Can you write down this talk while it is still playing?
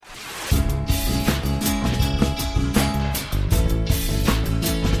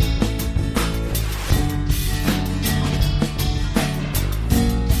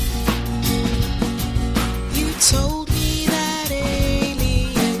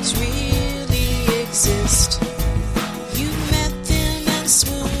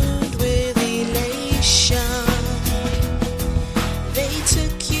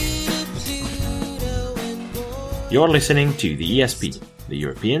You're listening to the ESP, the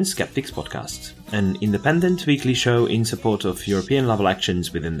European Skeptics Podcast, an independent weekly show in support of European-level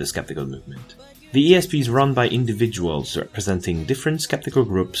actions within the skeptical movement. The ESP is run by individuals representing different skeptical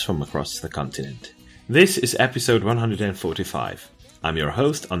groups from across the continent. This is episode 145. I'm your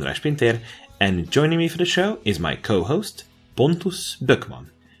host, András Pinter, and joining me for the show is my co-host, Pontus Böckman.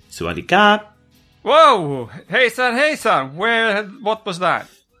 Sawadee-ka! Whoa! Hey son, what was that?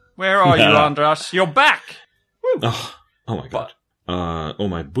 Where are you, András? You're back! Woo. Oh my god. Oh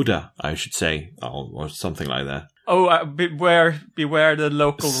my Buddha, I should say, or something like that. Oh, beware the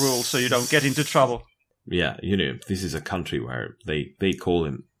local rules so you don't get into trouble. Yeah, this is a country where they call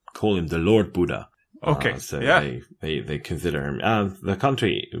him the Lord Buddha. Okay, so yeah. They consider him. The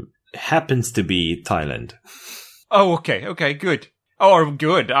country happens to be Thailand. Oh, okay, good. Oh,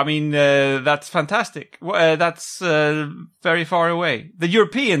 good. I mean, that's fantastic. That's very far away. The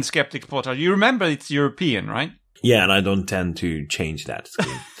European Skeptics Portal. You remember it's European, right? Yeah, and I don't tend to change that.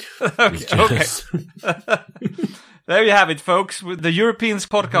 Okay. There you have it, folks. With the European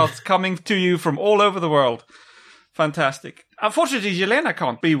podcast coming to you from all over the world. Fantastic. Unfortunately, Jelena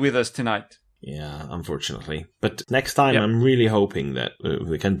can't be with us tonight. Yeah, unfortunately. But next time, I'm really hoping that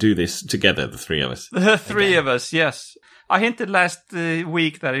we can do this together, the three of us. The three of us, yes. I hinted last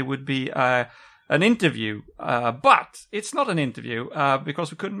week that it would be an interview, but it's not an interview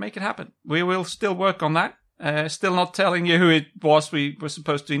because we couldn't make it happen. We will still work on that. Still not telling you who it was we were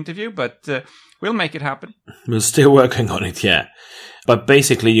supposed to interview, but we'll make it happen. We're still working on it, yeah. But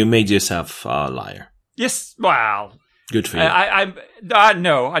basically, you made yourself a liar. Yes, well... Good for you.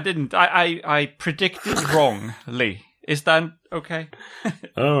 No, I didn't. I predicted wrongly. Is that okay?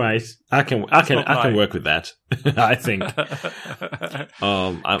 All right, I can work with that. I think.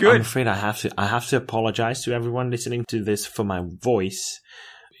 I'm afraid I have to apologize to everyone listening to this for my voice.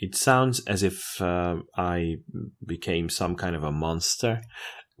 It sounds as if I became some kind of a monster,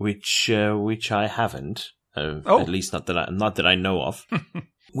 which I haven't. At least not that I know of.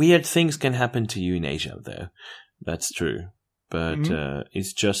 Weird things can happen to you in Asia, though. That's true, but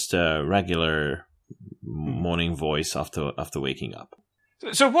it's just a regular morning voice after waking up.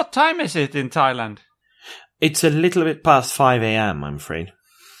 So what time is it in Thailand? It's a little bit past 5 a.m., I'm afraid.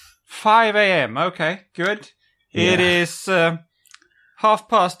 5 a.m., okay, good. Yeah. It is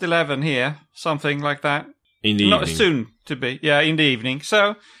 11:30 here, something like that. In the Not evening. Soon to be, yeah, in the evening.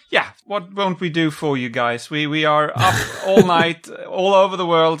 So, yeah, what won't we do for you guys? We are up all night, all over the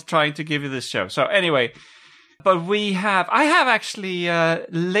world, trying to give you this show. So anyway... But I have actually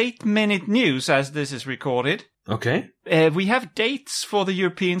late minute news as this is recorded. Okay. We have dates for the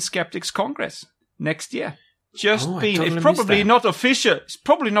European Skeptics Congress next year. It's probably not official. It's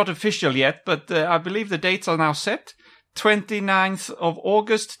probably not official yet, but I believe the dates are now set. 29th of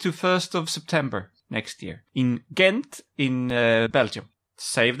August to 1st of September next year in Ghent in Belgium.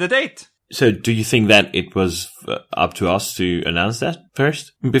 Save the date. So, do you think that it was up to us to announce that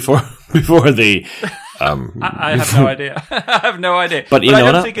first before the? I have no idea. I have no idea. But I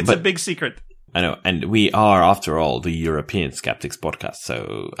don't think it's a big secret. I know, and we are, after all, the European Skeptics Podcast,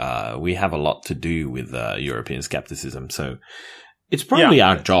 so we have a lot to do with European skepticism. So, it's probably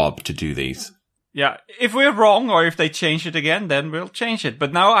our job to do these. Yeah, if we're wrong or if they change it again, then we'll change it.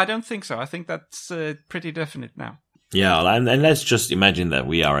 But no, I don't think so. I think that's pretty definite now. Yeah, and let's just imagine that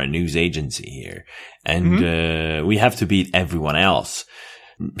we are a news agency here, and we have to beat everyone else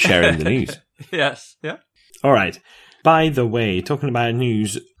sharing the news. Yes, yeah. All right. By the way, talking about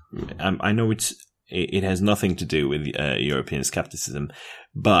news, I know it has nothing to do with European skepticism,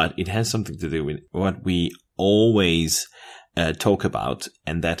 but it has something to do with what we always talk about,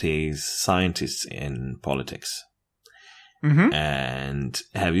 and that is scientists in politics. Mm-hmm. And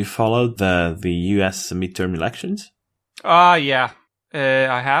have you followed the US midterm elections? Yeah,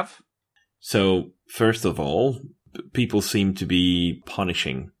 I have. So, first of all, people seem to be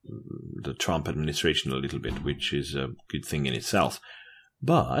punishing the Trump administration a little bit, which is a good thing in itself.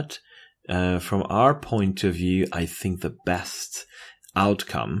 But from our point of view, I think the best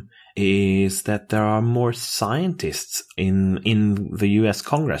outcome is that there are more scientists in the US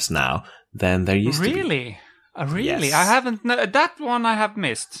Congress now than there used to be. Really? Really? Yes. I haven't... that one I have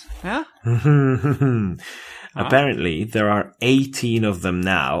missed. Yeah? Apparently, there are 18 of them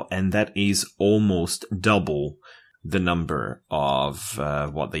now, and that is almost double the number of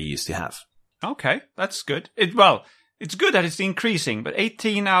what they used to have. Okay, that's good. It's good that it's increasing, but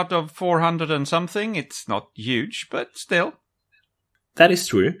 18 out of 400 and something, it's not huge, but still. That is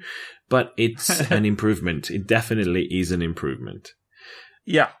true, but it's an improvement. It definitely is an improvement.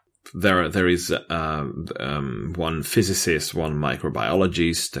 Yeah. there is one physicist, one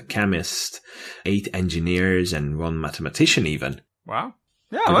microbiologist, a chemist, 8 engineers, and 1 mathematician even. Wow.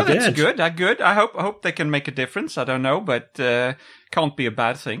 Yeah, well, that's good. Good. I hope they can make a difference. I don't know, but can't be a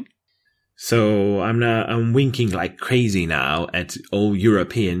bad thing. So I'm winking like crazy now at all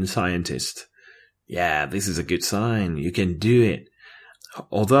European scientists. Yeah, this is a good sign. You can do it.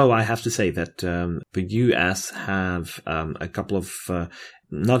 Although I have to say that the US have a couple of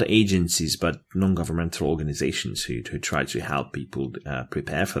not agencies but non-governmental organizations who try to help people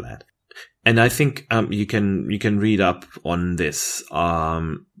prepare for that. And I think you can read up on this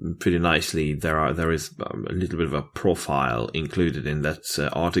pretty nicely. There is a little bit of a profile included in that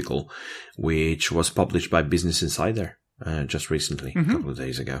article, which was published by Business Insider just recently, a couple of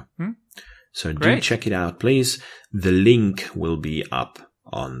days ago. Mm-hmm. So do check it out, please. The link will be up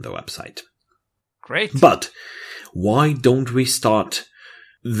on the website. Great. But why don't we start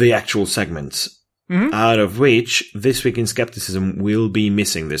the actual segments? Mm-hmm. Out of which This Week in Skepticism will be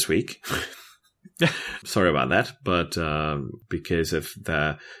missing this week. Sorry about that, but because of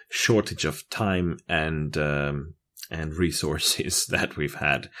the shortage of time and resources that we've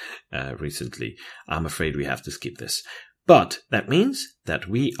had recently, I'm afraid we have to skip this. But that means that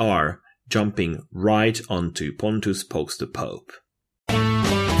we are jumping right onto Pontus Pokes the Pope.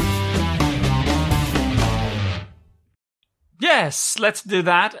 Yes, let's do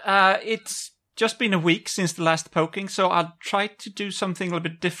that. It's just been a week since the last poking, so I'll try to do something a little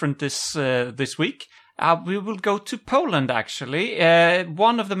bit different this week. We will go to Poland, actually,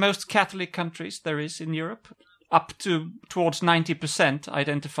 one of the most Catholic countries there is in Europe, up to towards 90%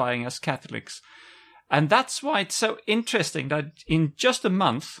 identifying as Catholics. And that's why it's so interesting that in just a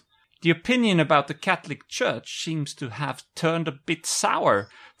month, the opinion about the Catholic Church seems to have turned a bit sour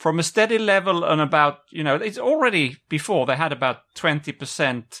from a steady level on about, it's already before they had about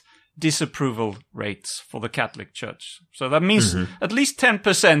 20% disapproval rates for the Catholic Church. So that means at least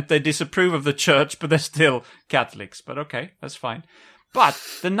 10% they disapprove of the Church, but they're still Catholics. But okay, that's fine. But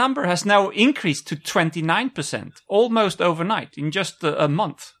the number has now increased to 29%, almost overnight, in just a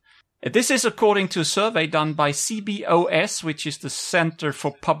month. This is according to a survey done by CBOS, which is the Center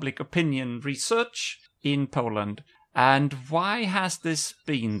for Public Opinion Research in Poland. And why has this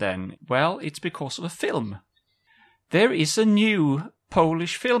been then? Well, it's because of a film. There is a new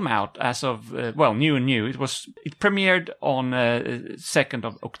Polish film out as of, new. It premiered on 2nd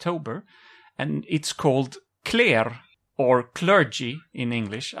of October, and it's called Kler, or clergy in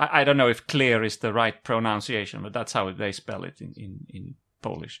English. I don't know if Kler is the right pronunciation, but that's how they spell it in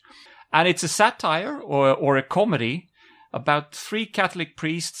Polish. And it's a satire or a comedy about 3 Catholic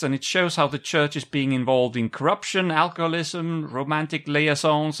priests, and it shows how the church is being involved in corruption, alcoholism, romantic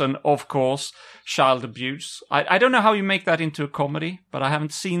liaisons, and, of course, child abuse. I don't know how you make that into a comedy, but I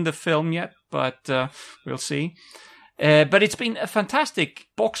haven't seen the film yet, but we'll see. But it's been a fantastic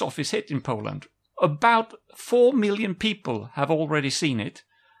box office hit in Poland. About 4 million people have already seen it,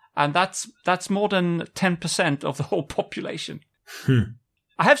 and that's more than 10% of the whole population.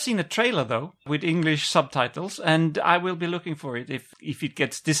 I have seen a trailer, though, with English subtitles, and I will be looking for it if it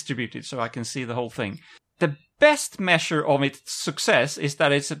gets distributed so I can see the whole thing. The best measure of its success is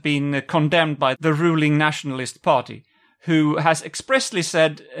that it's been condemned by the ruling Nationalist Party, who has expressly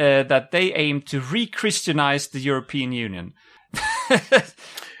said that they aim to re-Christianize the European Union.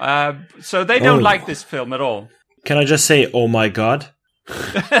 So they don't like this film at all. Can I just say, oh my God?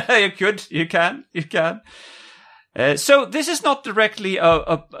 You can. So this is not directly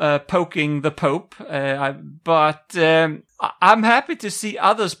poking the Pope, but I'm happy to see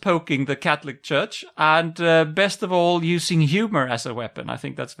others poking the Catholic Church, and best of all, using humor as a weapon. I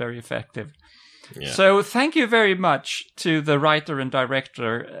think that's very effective. Yeah. So thank you very much to the writer and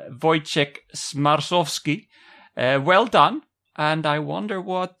director, Wojciech Smarzowski. Well done, and I wonder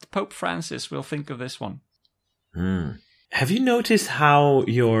what Pope Francis will think of this one. Have you noticed how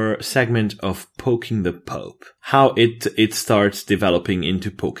your segment of poking the Pope, how it starts developing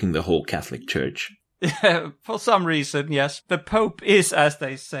into poking the whole Catholic Church? Yeah, for some reason, yes. The Pope is, as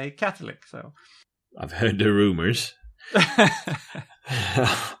they say, Catholic, so. I've heard the rumors.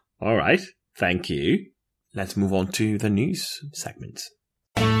 All right, thank you. Let's move on to the news segment.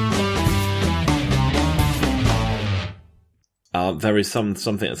 There is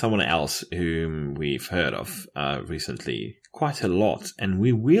someone else whom we've heard of recently quite a lot, and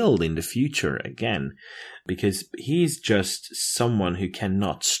we will in the future again, because he's just someone who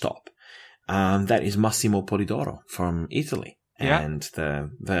cannot stop. That is Massimo Polidoro from Italy, and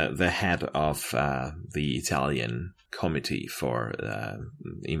the head of the Italian Committee for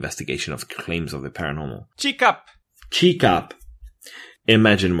the investigation of claims of the paranormal. CICAP. CICAP.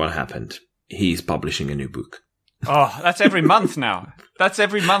 imagine what happened. He's publishing a new book. Oh, that's every month now.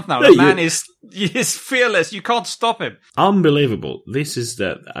 The man is fearless. You can't stop him. Unbelievable. This is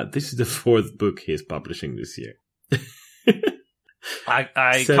the fourth book he's publishing this year.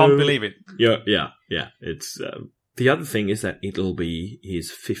 I can't believe it. Yeah. It's the other thing is that it'll be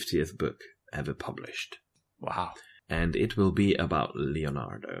his 50th book ever published. Wow. And it will be about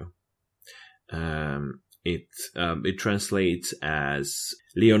Leonardo. It translates as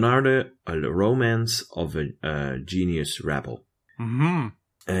Leonardo, a romance of a genius rebel. Mm-hmm.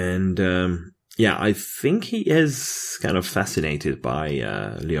 And I think he is kind of fascinated by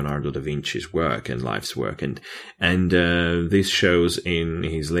Leonardo da Vinci's work and life's work, and this shows in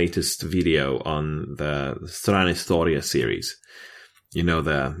his latest video on the Strane Storie series. You know,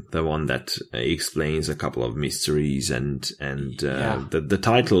 the one that explains a couple of mysteries, and the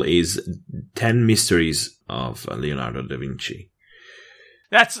title is 10 Mysteries of Leonardo da Vinci.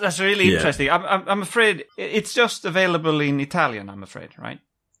 That's really interesting. I'm afraid it's just available in Italian, I'm afraid, right?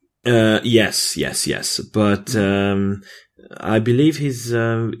 Yes. But I believe his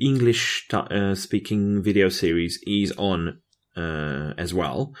English speaking video series is on as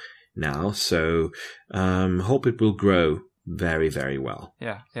well now, so hope it will grow very, very well.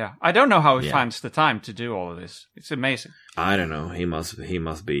 Yeah. I don't know how he finds the time to do all of this. It's amazing. I don't know. He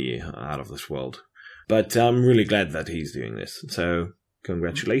must be out of this world. But I'm really glad that he's doing this. So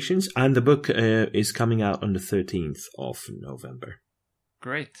congratulations. And the book is coming out on the 13th of November.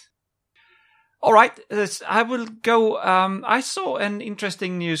 Great. All right. I will go. I saw an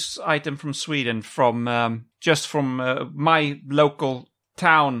interesting news item from Sweden from my local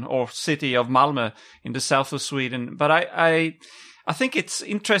town or city of Malmö in the south of Sweden. But I think it's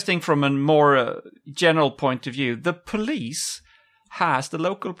interesting from a more general point of view. The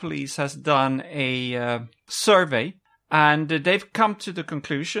local police has done a survey, and they've come to the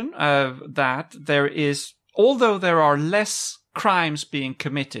conclusion that although there are less crimes being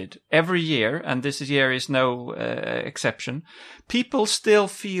committed every year, and this year is no exception, people still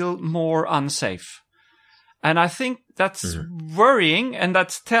feel more unsafe. And I think that's worrying, and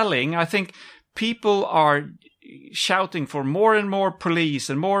that's telling. I think people are shouting for more and more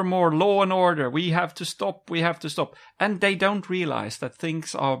police and more law and order. We have to stop. And they don't realize that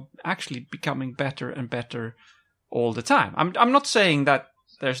things are actually becoming better and better all the time. I'm not saying that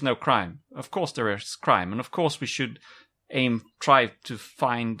there's no crime. Of course there is crime, and of course we should try to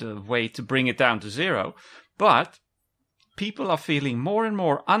find a way to bring it down to zero. But people are feeling more and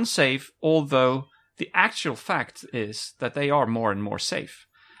more unsafe, although the actual fact is that they are more and more safe.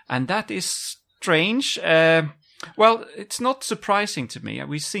 And that is strange. Well, it's not surprising to me.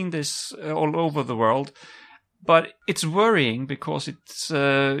 We've seen this all over the world. But it's worrying because it's,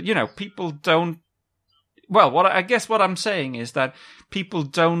 people don't... Well, what I'm saying is that people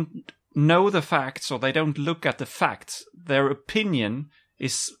don't know the facts, or they don't look at the facts. Their opinion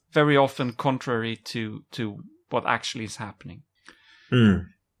is very often contrary to what actually is happening.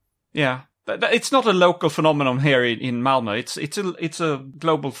 Yeah. It's not a local phenomenon here in Malmö. It's a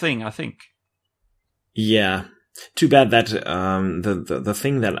global thing, I think. Yeah. Too bad that the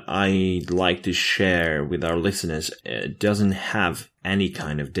thing that I'd like to share with our listeners doesn't have any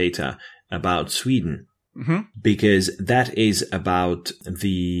kind of data about Sweden. Mm-hmm. Because that is about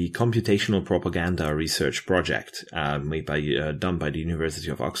the computational propaganda research project done by the University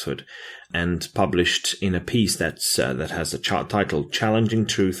of Oxford, and published in a piece that has the title "Challenging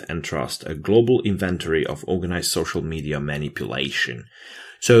Truth and Trust: A Global Inventory of Organized Social Media Manipulation."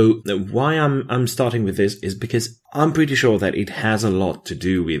 So why I'm starting with this is because I'm pretty sure that it has a lot to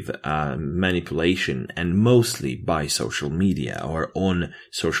do with manipulation, and mostly by social media or on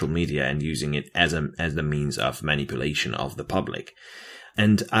social media, and using it as the means of manipulation of the public.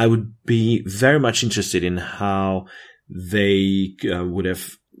 And I would be very much interested in how they would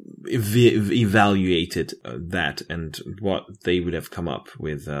have evaluated that, and what they would have come up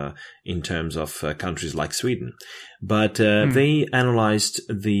with in terms of countries like Sweden. But they analyzed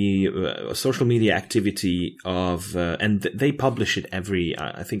the social media activity of, and they publish it every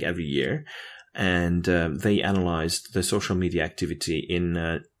year. And they analyzed the social media activity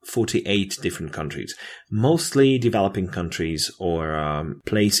in 48 different countries, mostly developing countries or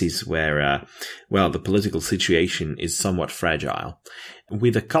places where, the political situation is somewhat fragile,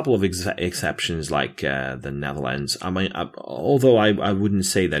 with a couple of exceptions like the Netherlands. I mean, although I wouldn't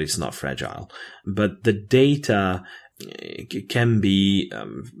say that it's not fragile, but the data can be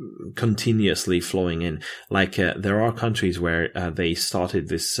continuously flowing in. Like there are countries where they started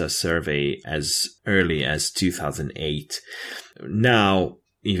this survey as early as 2008. Now,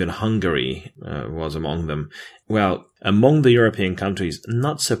 even Hungary was among them. Well, among the European countries,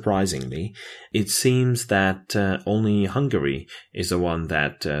 not surprisingly, it seems that only Hungary is the one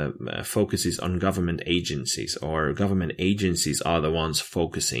that focuses on government agencies, or government agencies are the ones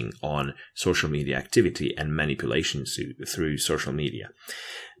focusing on social media activity and manipulations through social media.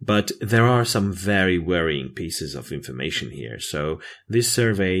 But there are some very worrying pieces of information here. So this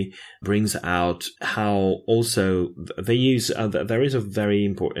survey brings out how also they use, there is a very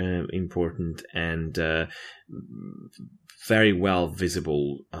important and very well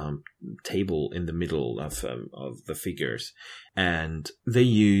visible table in the middle of the figures. And they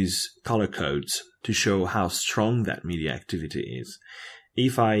use color codes to show how strong that media activity is.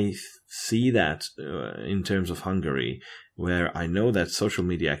 If I see that in terms of Hungary, where I know that social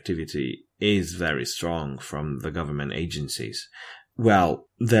media activity is very strong from the government agencies, well,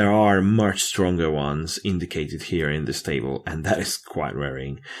 there are much stronger ones indicated here in this table, and that is quite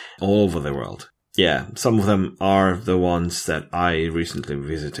worrying all over the world. Yeah, some of them are the ones that I recently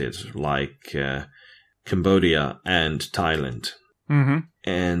visited, like Cambodia and Thailand. Mm-hmm.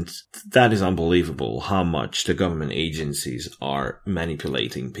 And that is unbelievable how much the government agencies are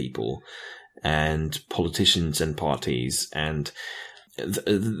manipulating people and politicians and parties. And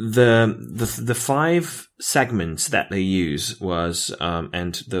the 5 segments that they use was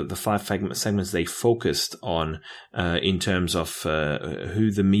and the 5 segments they focused on in terms of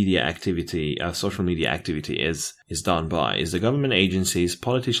who the media activity, social media activity is done by, is the government agencies,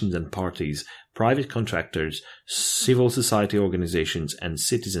 politicians and parties, private contractors, civil society organizations, and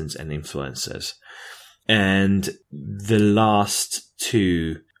citizens and influencers. And the last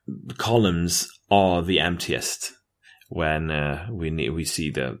 2 columns are the emptiest when we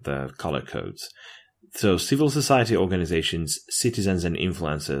see the color codes. So civil society organizations, citizens and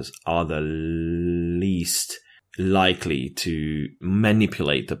influencers are the least likely to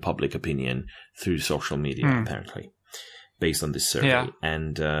manipulate the public opinion through social media, apparently, based on this survey. Yeah.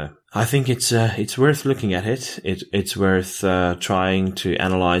 And I think it's worth looking at it. It's worth trying to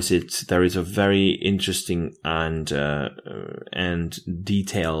analyze it. There is a very interesting and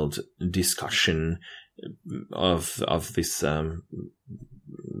detailed discussion of this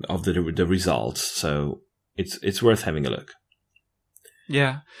of the results. So it's worth having a look.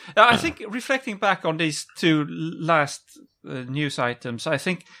 Yeah, I think reflecting back on these 2 last news items, I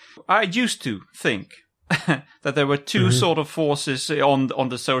think I used to think that there were 2 sort of forces on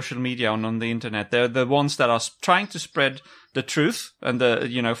the social media and on the internet. They're the ones that are trying to spread the truth and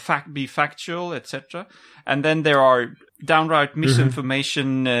be factual, etc. And then there are downright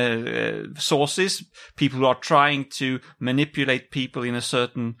misinformation sources, people who are trying to manipulate people in a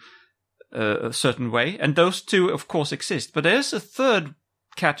certain way. And those 2, of course, exist. But there's a third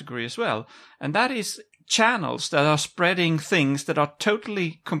category as well, and that is channels that are spreading things that are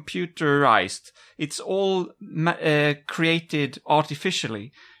totally computerized. It's all created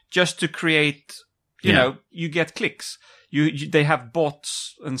artificially just to create, you get clicks. They have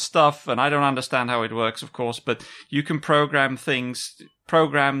bots and stuff, and I don't understand how it works, of course, but you can program things,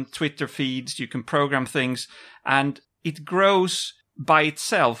 program Twitter feeds, you can program things, and it grows by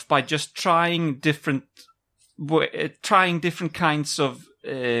itself by just trying different kinds of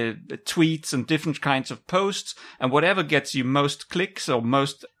tweets and different kinds of posts, and whatever gets you most clicks or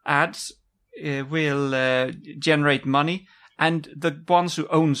most ads will generate money. And the ones who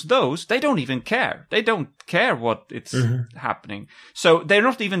owns those, they don't even care. They don't care what it's happening. So they're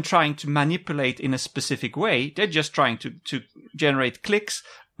not even trying to manipulate in a specific way. They're just trying to generate clicks,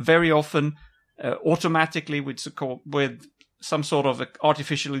 very often automatically with some sort of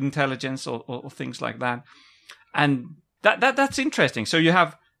artificial intelligence or things like that. And that's interesting. So you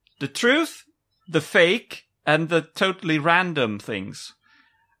have the truth, the fake, and the totally random things.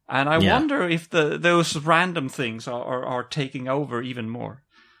 And I wonder if those random things are taking over even more.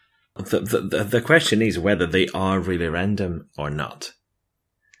 The question is whether they are really random or not.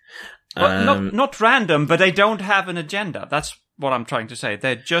 Well, not random, but they don't have an agenda. That's what I'm trying to say.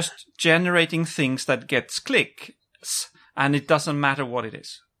 They're just generating things that gets clicks, and it doesn't matter what it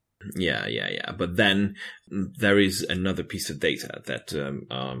is. Yeah. But then there is another piece of data that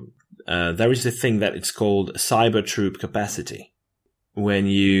there is a thing that it's called cyber troop capacity. When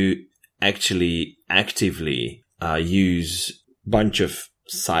you actually actively use a bunch of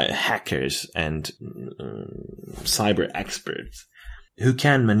hackers and cyber experts who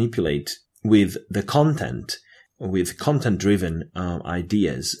can manipulate with the content, with content-driven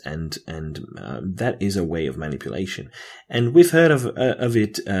ideas, and that is a way of manipulation. And we've heard of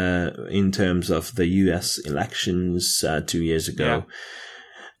it in terms of the U.S. elections 2 years ago.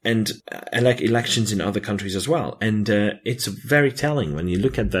 and like elections in other countries as well. And it's very telling when you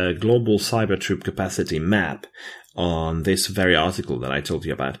look at the global cyber troop capacity map on this very article that I told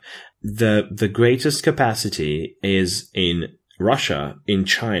you about. The greatest capacity is in Russia, in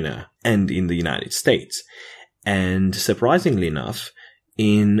China, and in the United States. And surprisingly enough,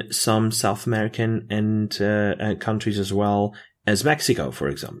 in some South American and countries as well as Mexico, for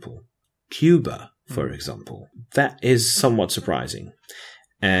example. Cuba, for example. That is somewhat surprising.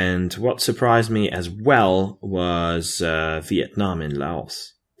 And what surprised me as well was Vietnam and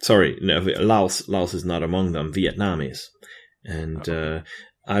Laos. Sorry, no, Laos is not among them. Vietnam is. And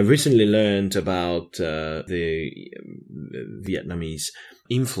I recently learned about the Vietnamese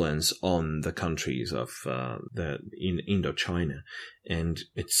influence on the countries of in Indochina, and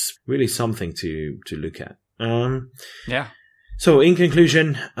it's really something to look at. Yeah. So, in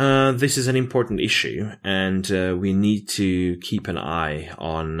conclusion, this is an important issue, and we need to keep an eye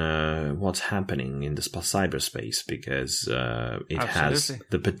on what's happening in the cyberspace, because it has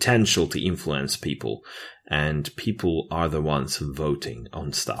the potential to influence people, and people are the ones voting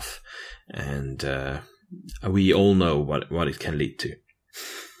on stuff, and we all know what it can lead to.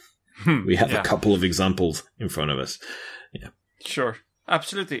 We have a couple of examples in front of us. Yeah, sure,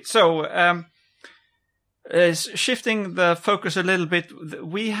 absolutely. So. Shifting the focus a little bit,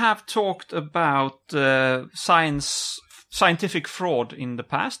 we have talked about scientific fraud in the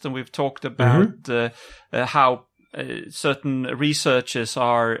past, and we've talked about how certain researchers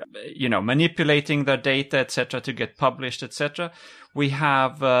are, manipulating their data, etc., to get published, etc. We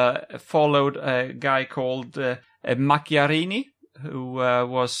have followed a guy called Macchiarini, who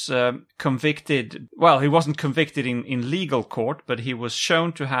was convicted. Well, he wasn't convicted in legal court, but he was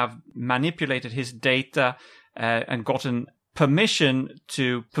shown to have manipulated his data and gotten permission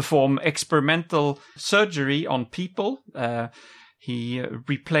to perform experimental surgery on people. He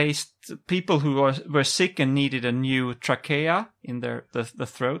replaced people who were sick and needed a new trachea in the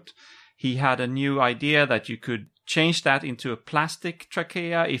throat. He had a new idea that you could change that into a plastic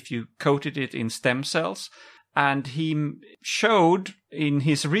trachea if you coated it in stem cells. And he showed in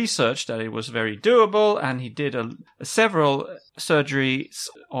his research that it was very doable, and he did several surgeries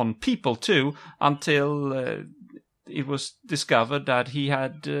on people too, until it was discovered that he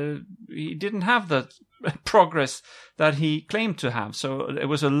didn't have the progress that he claimed to have. So there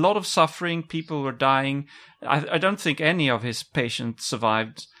was a lot of suffering. People were dying. I don't think any of his patients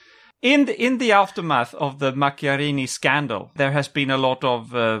survived. In the aftermath of the Macchiarini scandal, there has been a lot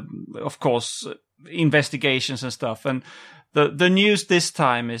of course, investigations and stuff, and the news this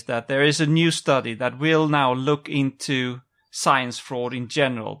time is that there is a new study that will now look into science fraud in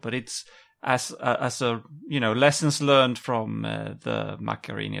general, but it's as a lessons learned from the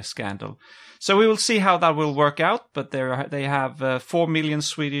Macchiarini scandal. So we will see how that will work out, but they have 4 million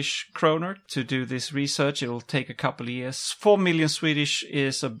Swedish kroner to do this research. It will take a couple of years. 4 million Swedish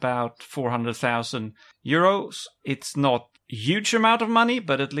is about 400,000 euros. It's not a huge amount of money,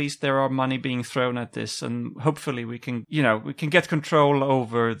 but at least there are money being thrown at this, and hopefully we can get control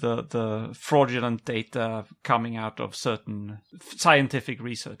over the fraudulent data coming out of certain scientific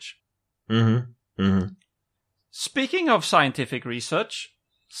research. Mm-hmm. Mm-hmm. Speaking of scientific research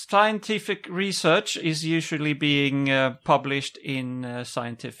is usually being published in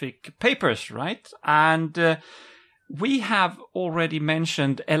scientific papers, right? And we have already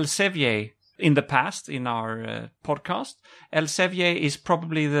mentioned Elsevier in the past in our podcast. Elsevier is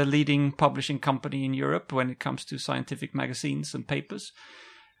probably the leading publishing company in Europe when it comes to scientific magazines and papers.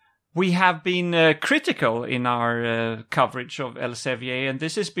 We have been critical in our coverage of Elsevier, and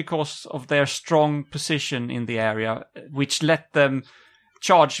this is because of their strong position in the area, which let them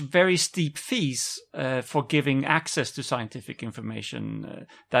charge very steep fees for giving access to scientific information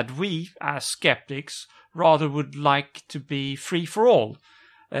that we, as skeptics, rather would like to be free for all.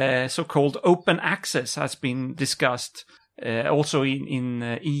 So-called open access has been discussed also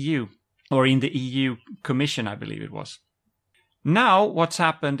in EU, or in the EU Commission, I believe it was. Now, what's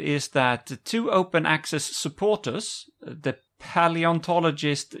happened is that two open access supporters, the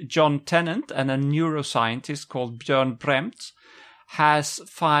paleontologist John Tennant and a neuroscientist called Björn Bremt, has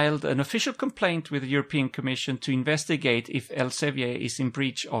filed an official complaint with the European Commission to investigate if Elsevier is in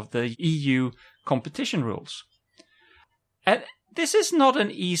breach of the EU competition rules. And this is not an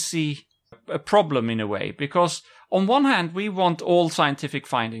easy problem in a way, because on one hand, we want all scientific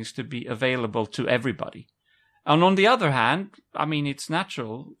findings to be available to everybody. And on the other hand, I mean, it's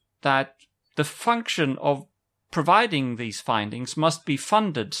natural that the function of providing these findings must be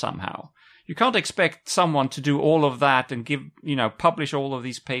funded somehow. You can't expect someone to do all of that and publish all of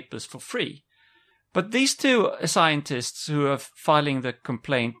these papers for free. But these two scientists who are filing the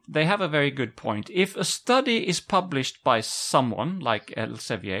complaint, they have a very good point. If a study is published by someone like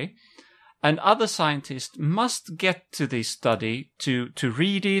Elsevier, and other scientists must get to this study to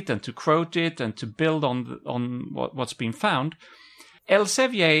read it and to quote it and to build on what's been found,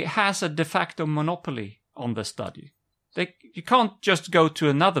 Elsevier has a de facto monopoly on the study. You can't just go to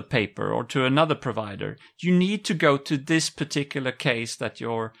another paper or to another provider. You need to go to this particular case that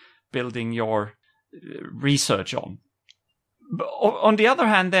you're building your research on. But on the other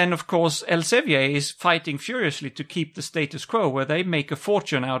hand, then, of course, Elsevier is fighting furiously to keep the status quo, where they make a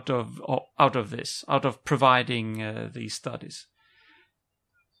fortune out of providing these studies.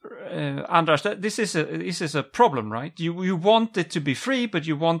 Anders, this is a problem, right? You want it to be free, but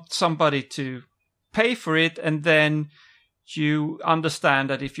you want somebody to pay for it, and then you understand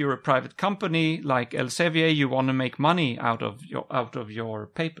that if you're a private company like Elsevier, you want to make money out of your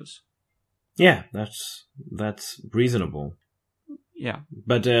papers. Yeah, that's reasonable. Yeah,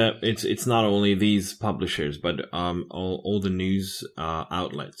 but it's not only these publishers, but all the news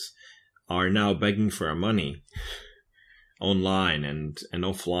outlets are now begging for money online and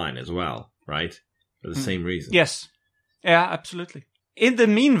offline as well, right? For the same reason. Yes, yeah, absolutely. In the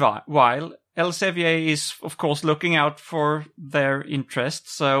meanwhile, Elsevier is, of course, looking out for their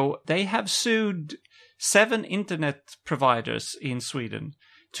interests. So they have sued 7 internet providers in Sweden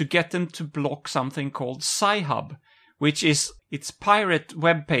to get them to block something called Sci-Hub, which is it's pirate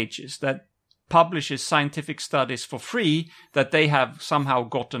web pages that publishes scientific studies for free that they have somehow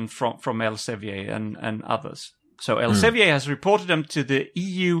gotten from Elsevier and others. So Elsevier has reported them to the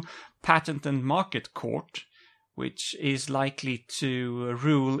EU Patent and Market Court, which is likely to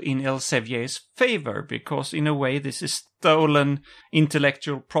rule in Elsevier's favor, because in a way this is stolen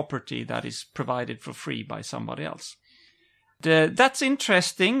intellectual property that is provided for free by somebody else. That's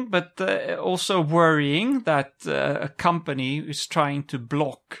interesting, but also worrying that a company is trying to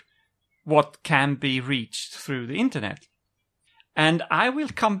block what can be reached through the internet. And I will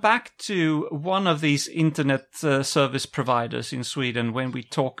come back to one of these internet service providers in Sweden when we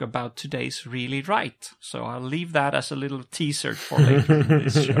talk about today's Really Right. So I'll leave that as a little teaser for later in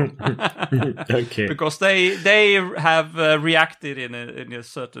this show. Okay. Because they have reacted in a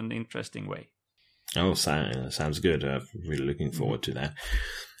certain interesting way. Oh, sounds good. I'm really looking forward to that.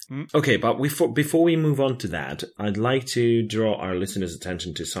 Okay, but before we move on to that, I'd like to draw our listeners'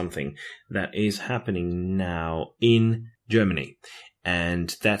 attention to something that is happening now in Germany,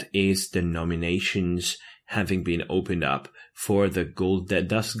 and that is the nominations having been opened up for the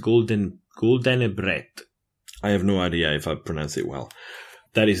Goldene Brett. I have no idea if I pronounce it well.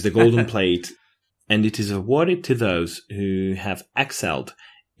 That is the Golden Plate, and it is awarded to those who have excelled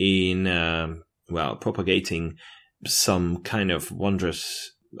in propagating some kind of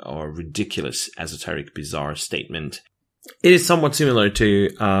wondrous or ridiculous, esoteric, bizarre statement. It is somewhat similar to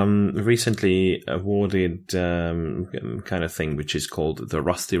recently awarded kind of thing, which is called the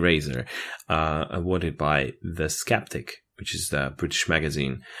Rusty Razor, awarded by The Skeptic, which is the British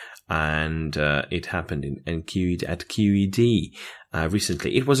magazine. And it happened at QED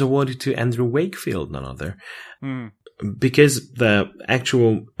recently. It was awarded to Andrew Wakefield, none other. Because the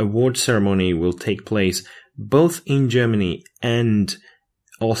actual award ceremony will take place both in Germany and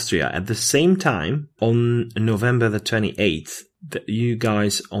Austria at the same time on November the 28th. You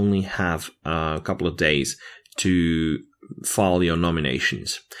guys only have a couple of days to file your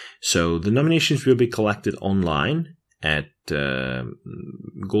nominations. So the nominations will be collected online at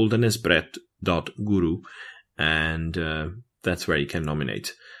goldenesbrett.guru, and that's where you can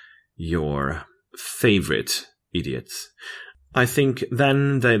nominate your favorite idiots. I think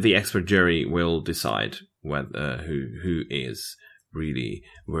then the expert jury will decide whether who is really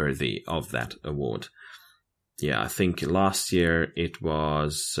worthy of that award. Yeah, I think last year it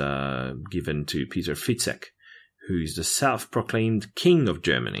was given to Peter Fitzek, who is the self-proclaimed king of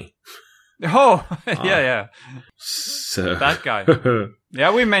Germany. Oh, yeah. So that guy.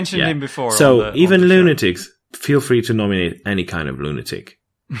 Yeah, we mentioned him before. So even lunatics, feel free to nominate any kind of lunatic.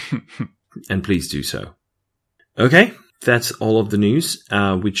 And please do so. Okay, that's all of the news,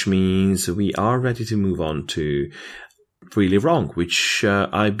 which means we are ready to move on to Really Wrong, which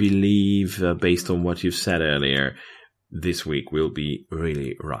I believe, based on what you've said earlier, this week will be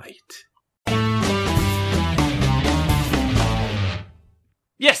really right.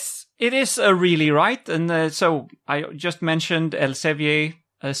 Yes, it is really right. And so I just mentioned Elsevier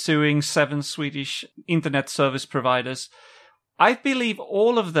suing 7 Swedish internet service providers. I believe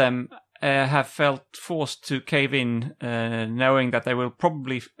all of them have felt forced to cave in, knowing that they will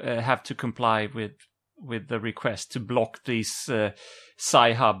probably have to comply with the request to block these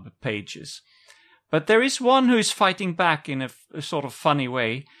Sci-Hub pages. But there is one who is fighting back in a sort of funny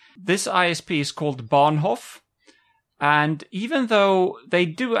way. This ISP is called Bahnhof. And even though they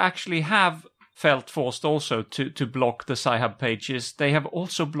do actually have Feldforst also to block the Sci-Hub pages, they have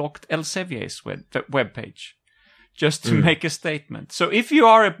also blocked Elsevier's web page, just to make a statement. So if you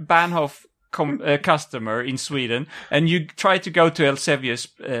are a Bahnhof customer in Sweden and you try to go to Elsevier's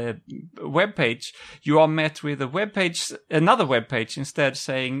webpage, you are met with another webpage instead,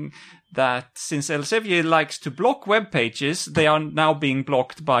 saying that since Elsevier likes to block web pages, they are now being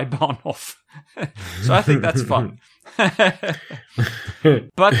blocked by Bahnhof. So I think that's fun. But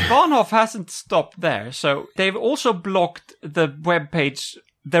Bahnhof hasn't stopped there. So they've also blocked the webpage,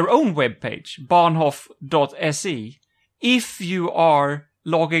 their own webpage, bahnhof.se, if you are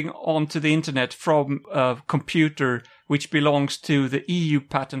logging onto the internet from a computer which belongs to the EU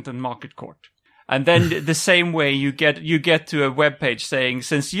Patent and Market Court. And then the same way you get to a web page saying,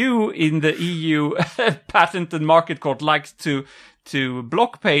 since you in the EU Patent and Market Court likes to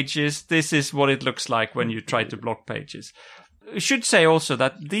block pages, this is what it looks like when you try to block pages. I should say also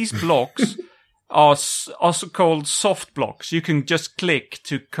that these blocks are also called soft blocks. You can just click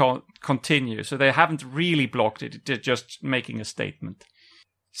to continue. So they haven't really blocked it. They're just making a statement.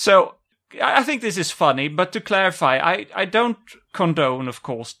 So I think this is funny, but to clarify, I don't condone, of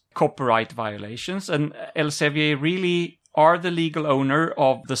course, copyright violations, and Elsevier really are the legal owner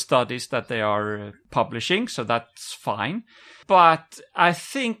of the studies that they are publishing, so that's fine. But I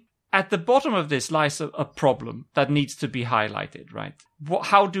think at the bottom of this lies a problem that needs to be highlighted, right?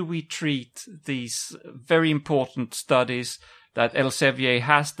 How do we treat these very important studies that Elsevier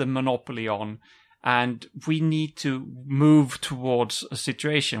has the monopoly on? And we need to move towards a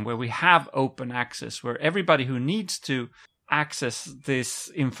situation where we have open access, where everybody who needs to access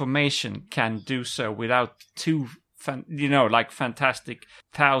this information can do so without fantastic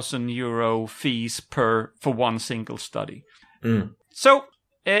 €1,000 fees for one single study. So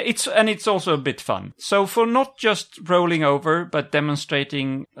it's also a bit fun. So for not just rolling over, but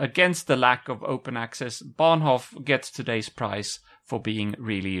demonstrating against the lack of open access, Bahnhof gets today's prize for being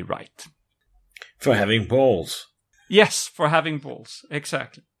really right. For having balls. Yes, for having balls.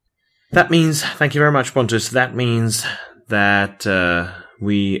 Exactly. That means, thank you very much, Pontus. That means that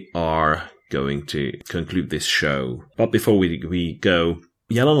we are going to conclude this show. But before we go,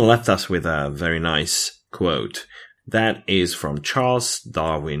 Jelena left us with a very nice quote. That is from Charles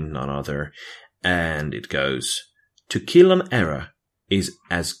Darwin, none other. And it goes, "To kill an error is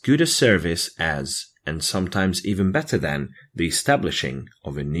as good a service as, and sometimes even better than, the establishing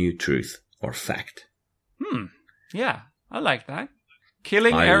of a new truth or fact." Yeah, I like that.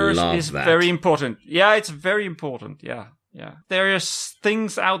 Killing errors is very important. Yeah, it's very important. Yeah. There are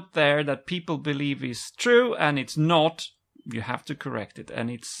things out there that people believe is true and it's not. You have to correct it.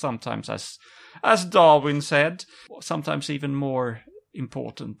 And it's sometimes, as Darwin said, sometimes even more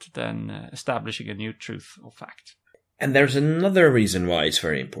important than establishing a new truth or fact. And there's another reason why it's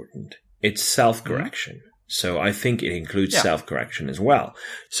very important. It's self-correction. So I think it includes self-correction as well.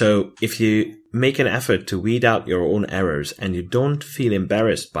 So if you make an effort to weed out your own errors and you don't feel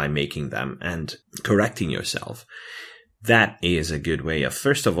embarrassed by making them and correcting yourself, that is a good way of,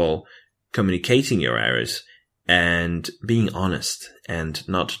 first of all, communicating your errors and being honest and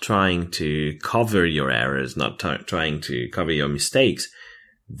not trying to cover your errors, not trying to cover your mistakes.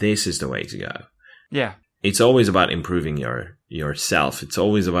 This is the way to go. Yeah. It's always about improving yourself. It's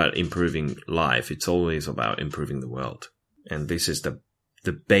always about improving life. It's always about improving the world. And this is the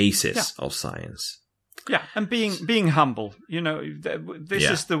basis of science. Yeah, and being humble. This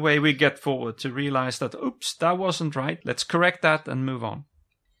is the way we get forward, to realize that, oops, that wasn't right. Let's correct that and move on.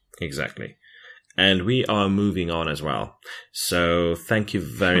 Exactly. And we are moving on as well. So thank you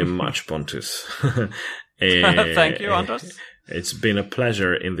very much, Pontus. Thank you, Anders. It's been a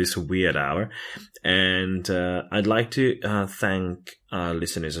pleasure in this weird hour. And I'd like to thank our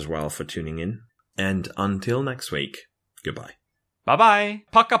listeners as well for tuning in. And until next week, goodbye. Bye-bye.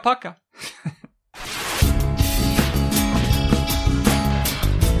 Paka paka.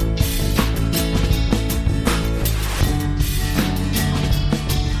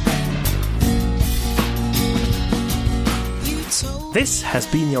 This has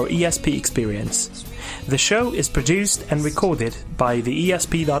been your ESP experience. The show is produced and recorded by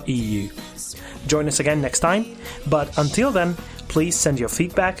TheESP.eu. Join us again next time, but until then, please send your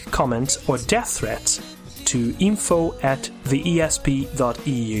feedback, comments, or death threats to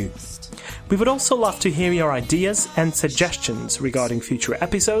info@theesp.eu. We would also love to hear your ideas and suggestions regarding future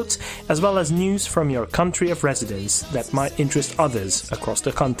episodes, as well as news from your country of residence that might interest others across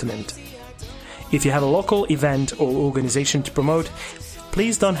the continent. If you have a local event or organization to promote,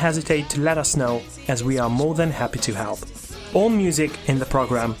 please don't hesitate to let us know, as we are more than happy to help. All music in the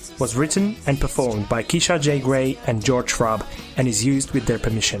program was written and performed by Keisha J. Gray and George Schwab and is used with their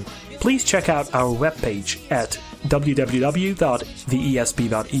permission. Please check out our webpage at www.theesp.eu,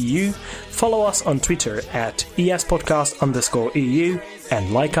 follow us on Twitter at espodcast_EU,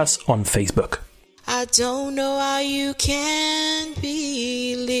 and like us on Facebook. I don't know how you can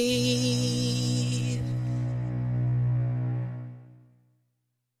believe.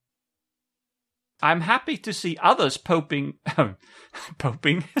 I'm happy to see others poping the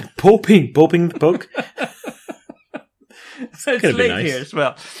book. It's late nice. here as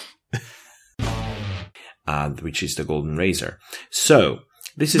well. Which is the golden razor. So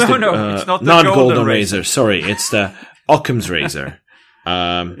this is it's not the golden razor. Sorry, it's the Occam's razor.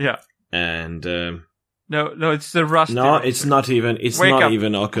 Yeah, and no, it's the rusty. No, razor. it's not even. It's wake not up.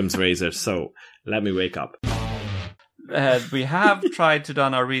 even Occam's razor. So let me wake up. We have tried to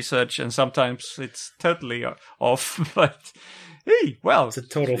done our research, and sometimes it's totally off. But hey, well, it's a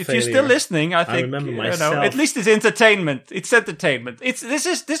total if failure. you're still listening, I think I remember myself. at least it's entertainment. It's entertainment. This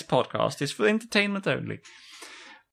podcast is for entertainment only.